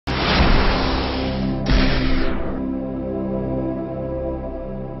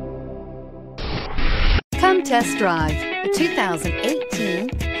Come test drive the 2018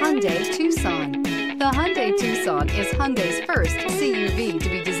 Hyundai Tucson. The Hyundai Tucson is Hyundai's first CUV to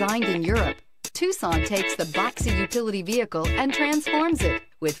be designed in Europe. Tucson takes the boxy utility vehicle and transforms it.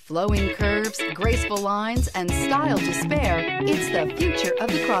 With flowing curves, graceful lines, and style to spare, it's the future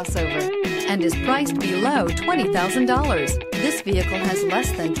of the crossover and is priced below $20,000. This vehicle has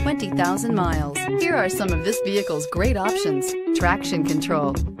less than 20,000 miles. Here are some of this vehicle's great options: traction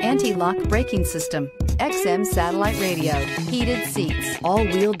control, anti-lock braking system, XM satellite radio, heated seats,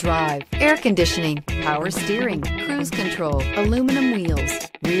 all-wheel drive, air conditioning, power steering, cruise control, aluminum wheels,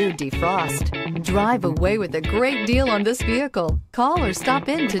 rear defrost. Drive away with a great deal on this vehicle. Call or stop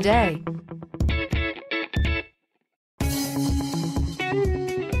in today.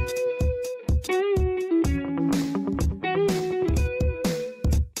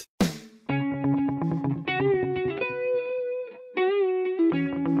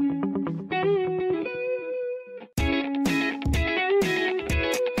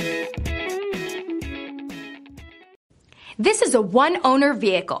 This is a one-owner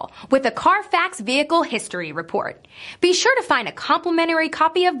vehicle with a Carfax Vehicle History Report. Be sure to find a complimentary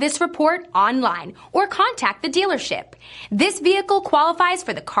copy of this report online or contact the dealership. This vehicle qualifies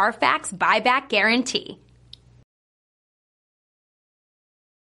for the Carfax Buyback Guarantee.